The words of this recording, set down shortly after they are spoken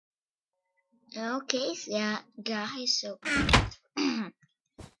Okay, so yeah, guys, so I'm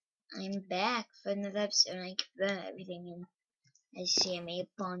back for another episode. I confirm everything, and as you see, I made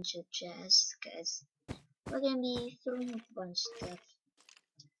a bunch of chests because we're gonna be filling up a bunch of stuff,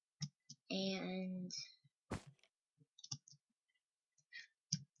 and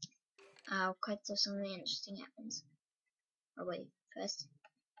I'll cut so something interesting happens. Oh wait, first,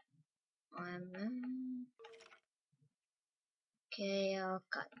 okay, I'll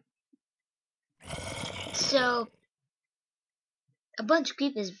cut. So a bunch of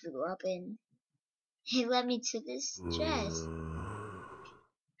creepers blew up, and it led me to this chest.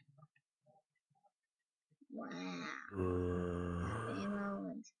 Wow. Happy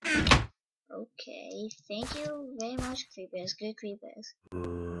moment. Okay, thank you very much, creepers. Good creepers.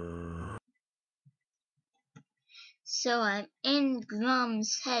 So I'm in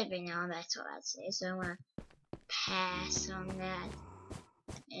Grum's head right now, that's what I'd say. So I'm gonna pass on that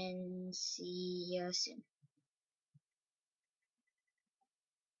and see you soon.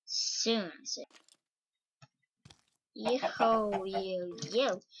 So. Yo, it's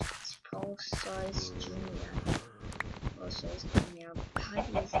Pulsar's Jr. Pulsar's Jr. How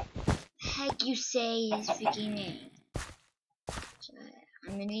do you heck you say his freaking name? So,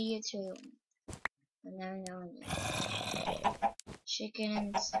 I'm an idiot too. I've never known it. Chicken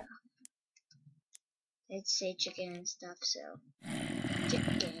and stuff. Let's say chicken and stuff, so.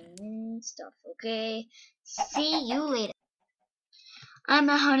 Chicken and stuff, okay? See you later. I'm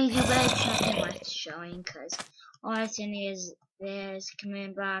a honeydew, but it's nothing worth showing, because all I've seen is there's a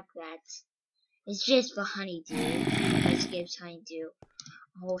command block it's just for honeydew. It gives honeydew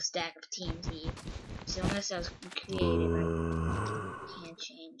a whole stack of TNT. So unless I was creative, I can't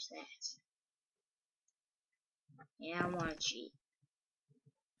change that. Yeah, I want to cheat.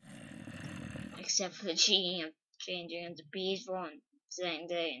 Except for the cheating of changing into peaceful and saying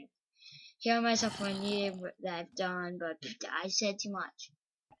day and hearing myself when that I've done, but I said too much.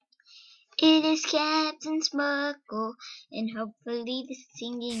 It is Captain Sparkle, and hopefully the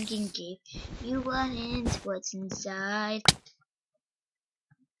singing can give you a hint what's inside.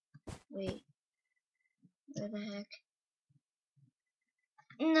 Wait, where the heck?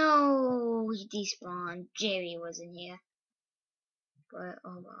 No, he despawned. Jerry wasn't here. But,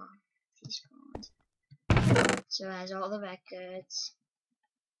 oh well, despawned. So it has all the records.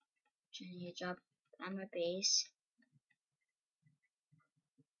 Trying to drop on my base.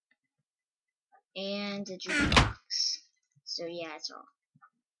 And the jukebox. So yeah, that's all.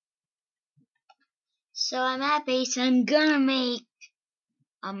 So I'm at base. I'm gonna make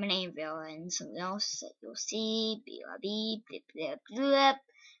a name and something else that you'll see. Beep beep beep beep beep.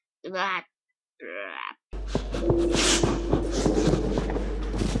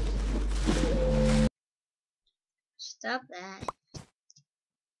 Stop that.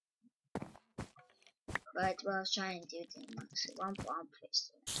 But what I was trying to do things. One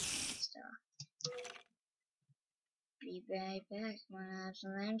place stuff. Be right back when I have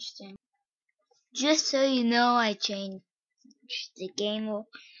something interesting. Just so you know, I changed the game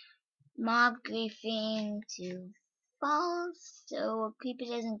mob griefing to false, so a creeper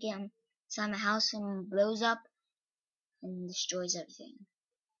doesn't get inside my house and blows up and destroys everything.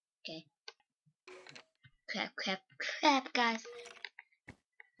 Okay. Crap, guys.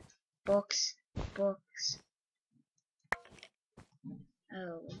 Books.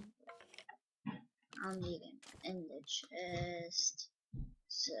 Oh, I'll need them in the chest.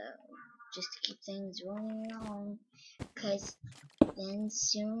 So, just to keep things rolling along, because then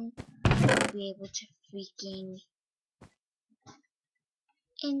soon we'll be able to freaking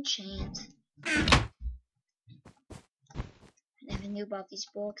enchant. I never knew about these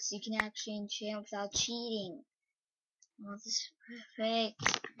books. You can actually enchant without cheating. Oh, this is perfect.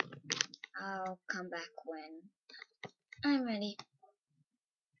 I'll come back when I'm ready.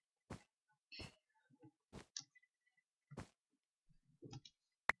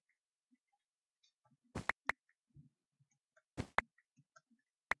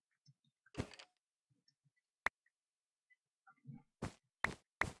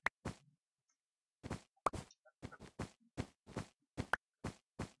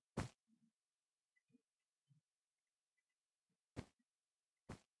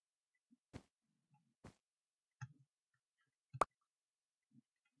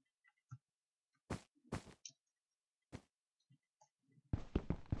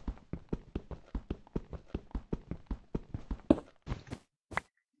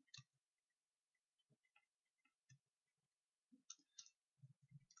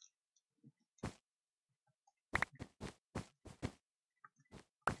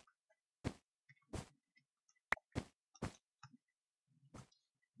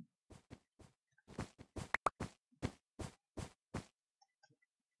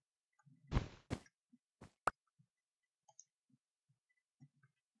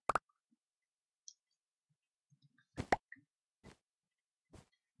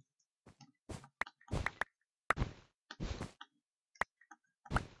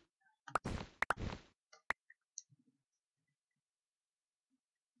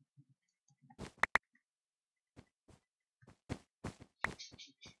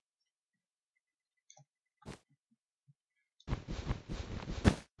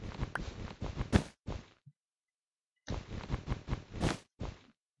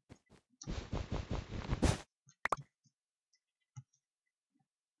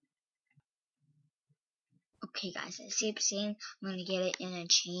 Okay, guys, I keep saying I'm gonna get it and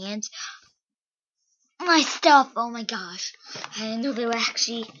enchant my stuff. Oh my gosh, I didn't know there were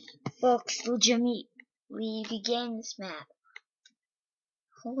actually books legitimately begin this map.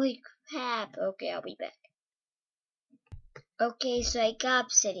 Holy crap. Okay, I'll be back. Okay, so I got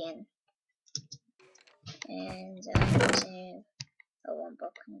obsidian. And I'm using one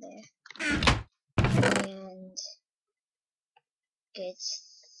book in there. And get,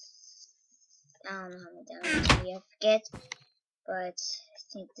 I don't know how many diamonds we have, forget. But I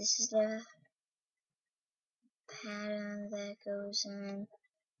think this is the pattern that goes in.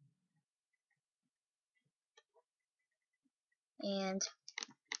 And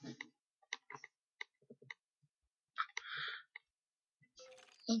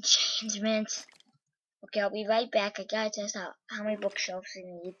enchantment. Okay, I'll be right back. I gotta test out how many bookshelves we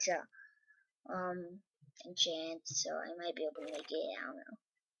need to enchant, so I might be able to make it. I don't know.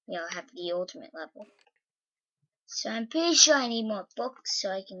 You know, have the ultimate level. So I'm pretty sure I need more books so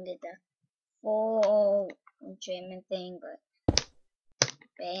I can get the full enchantment thing. But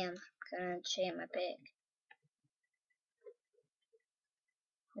bam, gonna enchant my pick.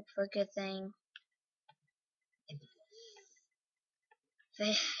 Look for a good thing.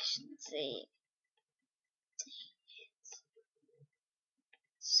 Efficiency.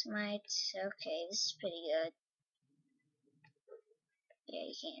 Smite. Okay, this is pretty good. Yeah,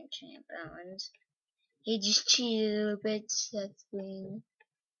 you can't enchant bones. He just cheated a little bit. That's green.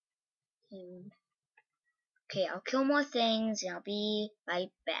 Okay, I'll kill more things and I'll be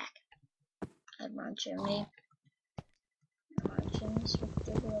right back. I want Jimmy. I want Jimmy's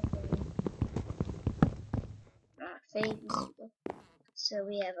ridiculous thing. So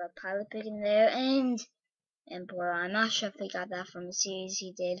we have a pilot pig in there and Emperor. I'm not sure if they got that from the series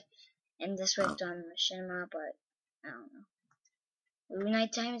he did and this worked on Machinima, but I don't know. Ooh,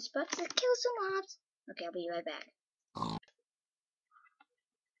 nighttime is about to kill some mobs. Okay, I'll be right back.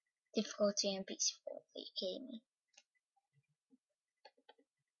 Difficulty and peaceful. Are you kidding me?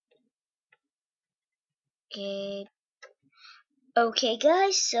 Okay. Okay,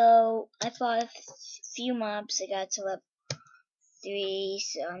 guys, so I fought a few mobs. I got to level 3,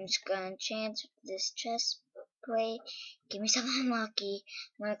 so I'm just gonna enchant this chest plate. Give me something lucky.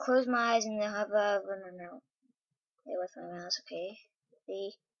 I'm gonna close my eyes and then hover. No. Wait, with my mouse, okay.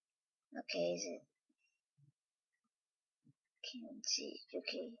 3. Okay, is it? Can't see.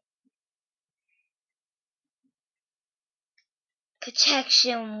 Okay.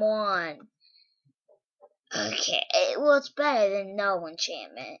 Protection 1. Okay, well, it's better than no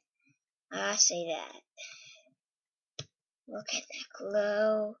enchantment. I say that. Look at that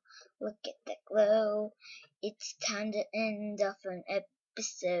glow. Look at that glow. It's time to end off an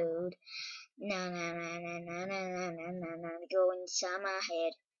episode. Na go inside my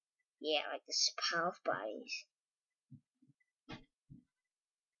head. Yeah, like the power of bodies.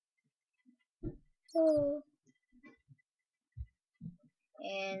 Oh.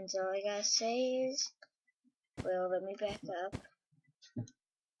 And all I gotta say is, well, let me back up.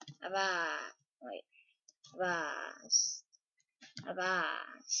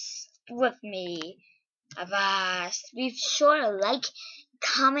 Avast with me. Avast. Be sure to like,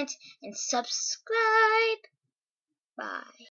 comment, and subscribe. Bye.